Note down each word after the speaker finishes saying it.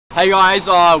Hey guys,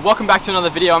 welcome back to another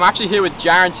video. I'm actually here with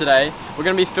Jarren today. We're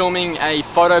going to be filming a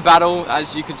photo battle,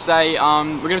 as you could say.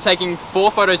 We're going to be taking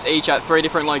 4 photos each at 3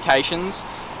 different locations,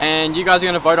 and you guys are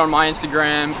going to vote on my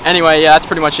Instagram. Anyway, yeah, that's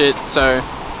pretty much it, so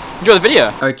enjoy the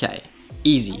video. Okay,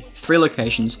 easy. 3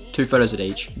 locations, 2 photos at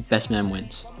each, best man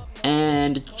wins.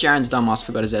 And Jarren's dumbass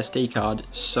forgot his SD card,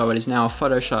 so it is now a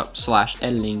Photoshop /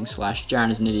 editing /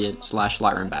 Jarren is an idiot /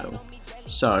 Lightroom battle.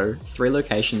 So, 3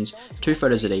 locations, 2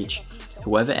 photos at each.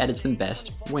 Whoever edits them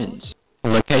best wins.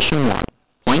 Location 1.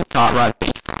 Point Cartwright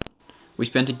beachfront. We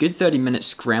spent a good 30 minutes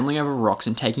scrambling over rocks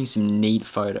and taking some neat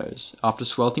photos. After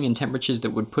sweltering in temperatures that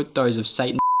would put those of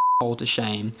Satan's hole to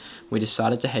shame, we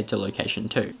decided to head to location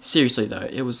 2. Seriously though,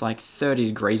 it was like 30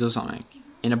 degrees or something,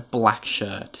 in a black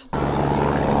shirt.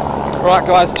 Right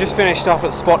guys, just finished up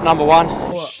at spot number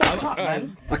 1. Shut up,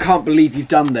 man. I can't believe you've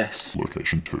done this.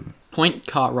 Location 2. Point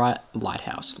Cartwright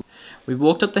Lighthouse. We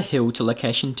walked up the hill to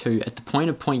location 2 at the point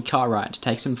of Point Cartwright to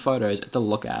take some photos at the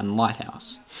lookout and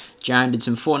lighthouse. Jarren did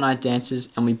some Fortnite dances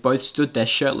and we both stood there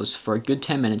shirtless for a good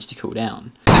 10 minutes to cool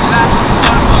down.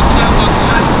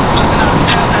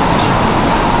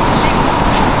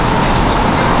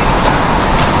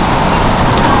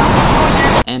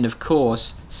 And of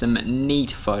course, some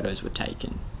neat photos were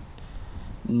taken.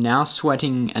 Now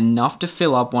sweating enough to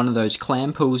fill up one of those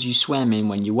clam pools you swam in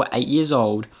when you were 8 years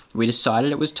old, we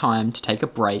decided it was time to take a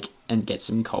break and get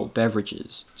some cold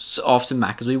beverages. So off to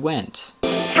Mac as we went.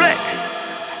 Flick.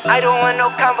 I don't want no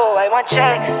combo, I want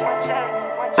checks.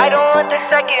 I don't want the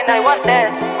second, I want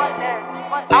this.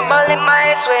 I'm all in my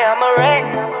ass way, I'm a wreck.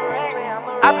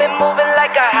 I've been moving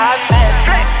like a hot mess.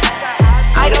 Flick.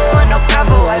 I don't want no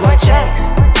combo, I want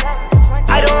checks.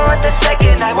 I don't want the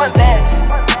second, I want this.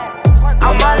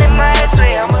 I'm all in my ass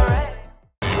way, I'm a wreck.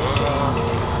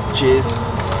 Cheers.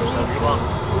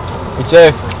 Me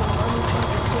too.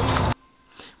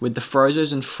 With the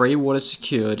frozos and free water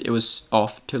secured, it was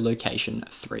off to location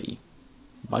 3.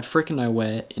 But freaking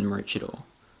nowhere in Maroochydore.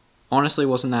 Honestly,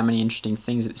 wasn't that many interesting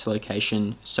things at this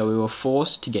location, so we were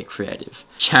forced to get creative.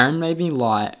 Jarren made me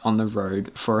lie on the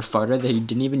road for a photo that he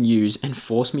didn't even use and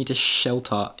forced me to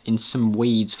shelter in some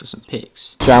weeds for some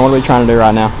pics. Jarren, what are we trying to do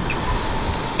right now?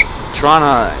 Trying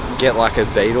to get like a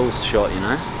Beatles shot, you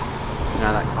know? You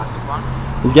know that classic one?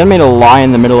 He's getting me to lie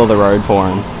in the middle of the road for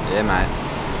him. Yeah, mate.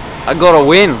 I gotta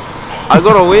win. I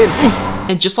gotta win.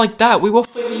 And just like that, we were...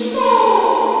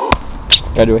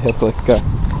 Go do a hip flick, go.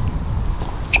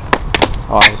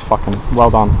 Oh, that was fucking well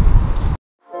done.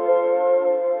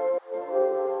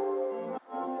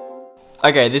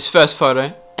 Okay, this first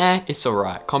photo, it's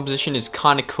alright. Composition is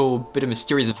kinda cool, bit of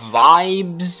mysterious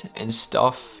vibes and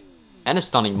stuff. And a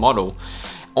stunning model.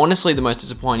 Honestly, the most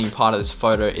disappointing part of this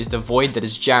photo is the void that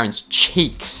is Jarren's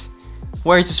cheeks.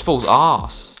 Where is this fool's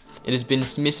ass? It has been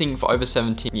missing for over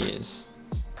 17 years.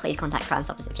 Please contact Crime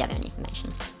Stoppers if you have any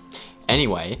information.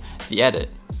 Anyway, the edit.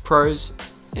 Pros,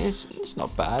 it's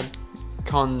not bad.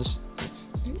 Cons,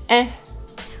 it's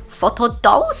Photo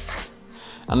dolls?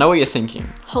 I know what you're thinking.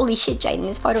 Holy shit, Jayden,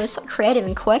 this photo is so creative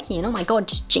and quirky and oh my god,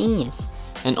 just genius.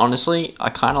 And honestly, I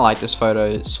kinda like this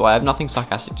photo, so I have nothing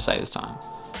sarcastic to say this time.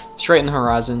 Straight in the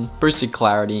horizon, boosted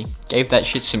clarity, gave that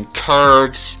shit some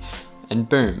curves, and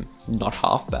boom, not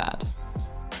half bad.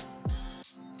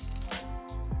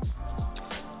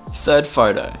 Third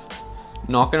photo.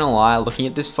 Not gonna lie, looking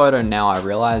at this photo now, I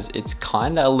realize it's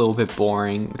kinda a little bit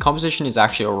boring. The composition is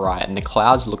actually alright, and the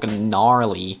clouds look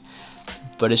gnarly,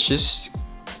 but it's just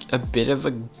a bit of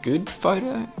a good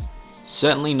photo.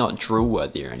 Certainly not drill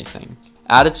worthy or anything.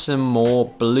 Added some more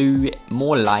blue,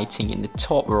 more lighting in the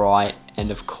top right,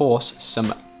 and of course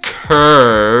some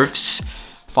curves.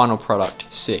 Final product,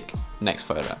 sick. Next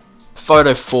photo.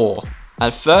 Photo 4.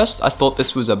 At first I thought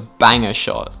this was a banger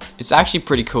shot. It's actually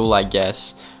pretty cool, I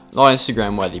guess. Not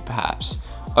Instagram worthy perhaps.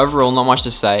 Overall, not much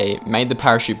to say. Made the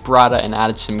parachute brighter and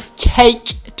added some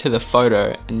cake to the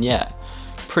photo, and yeah,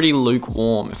 pretty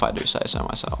lukewarm if I do say so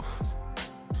myself.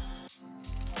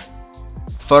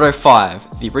 Photo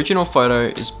 5. The original photo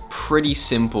is pretty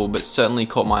simple, but certainly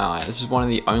caught my eye. This is one of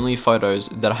the only photos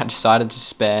that I decided to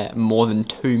spare more than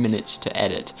 2 minutes to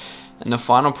edit, and the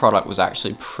final product was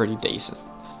actually pretty decent.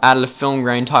 Added a film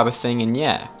grain type of thing, and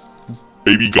yeah.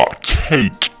 Baby got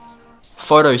cake.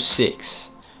 Photo 6.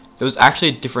 There was actually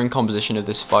a different composition of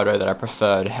this photo that I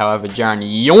preferred, however Jarren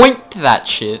yoinked that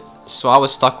shit, so I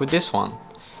was stuck with this one.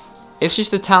 It's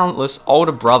just the talentless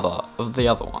older brother of the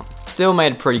other one. Still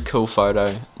made a pretty cool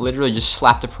photo. Literally just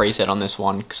slapped a preset on this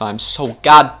one because I'm so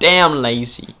goddamn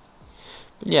lazy.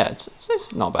 But yeah,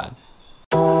 it's not bad.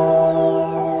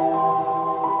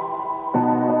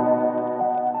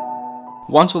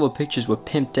 Once all the pictures were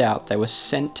pimped out, they were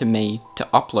sent to me to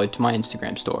upload to my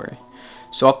Instagram story.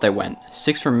 So up they went,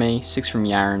 6 from me, 6 from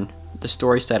Jarren. The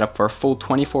story stayed up for a full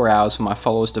 24 hours for my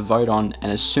followers to vote on,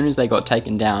 and as soon as they got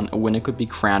taken down, a winner could be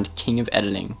crowned King of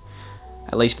Editing.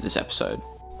 At least for this episode.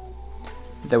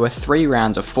 There were 3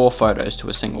 rounds of 4 photos to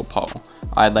a single poll.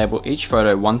 I had labelled each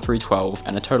photo 1 through 12,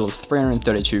 and a total of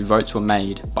 332 votes were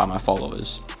made by my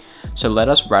followers. So let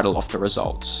us rattle off the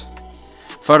results.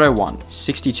 Photo 1,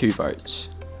 62 votes.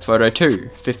 Photo 2,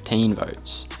 15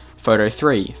 votes. Photo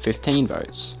 3, 15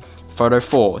 votes. Photo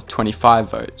 4,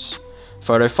 25 votes.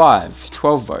 Photo 5,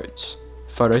 12 votes.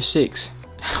 Photo 6,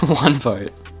 1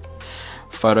 vote.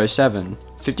 Photo 7,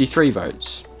 53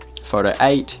 votes. Photo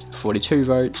 8, 42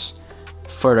 votes.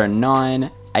 Photo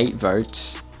 9, 8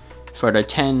 votes. Photo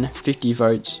 10, 50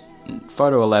 votes.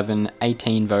 Photo 11,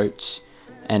 18 votes.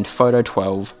 And photo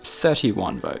 12,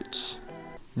 31 votes.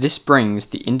 This brings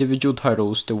the individual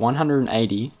totals to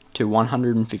 180 to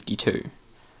 152.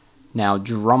 Now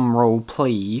drum roll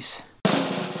please.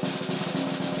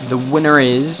 The winner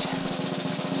is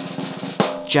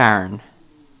Jarren.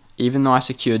 Even though I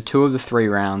secured 2 of the 3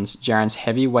 rounds, Jarren's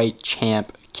heavyweight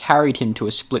champ carried him to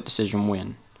a split decision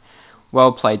win.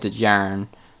 Well played to Jarren,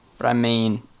 but I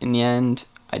mean, in the end,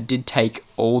 I did take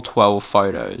all 12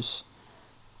 photos.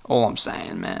 All I'm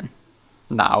saying, man.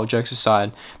 Nah, all jokes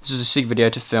aside, this was a sick video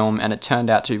to film and it turned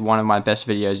out to be one of my best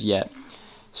videos yet.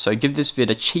 So give this vid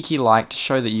a cheeky like to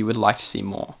show that you would like to see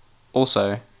more.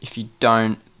 Also, if you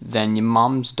don't, then your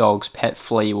mum's dog's pet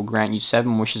flea will grant you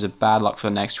 7 wishes of bad luck for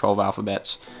the next 12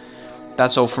 alphabets.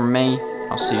 That's all from me.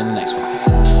 I'll see you in the next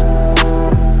one.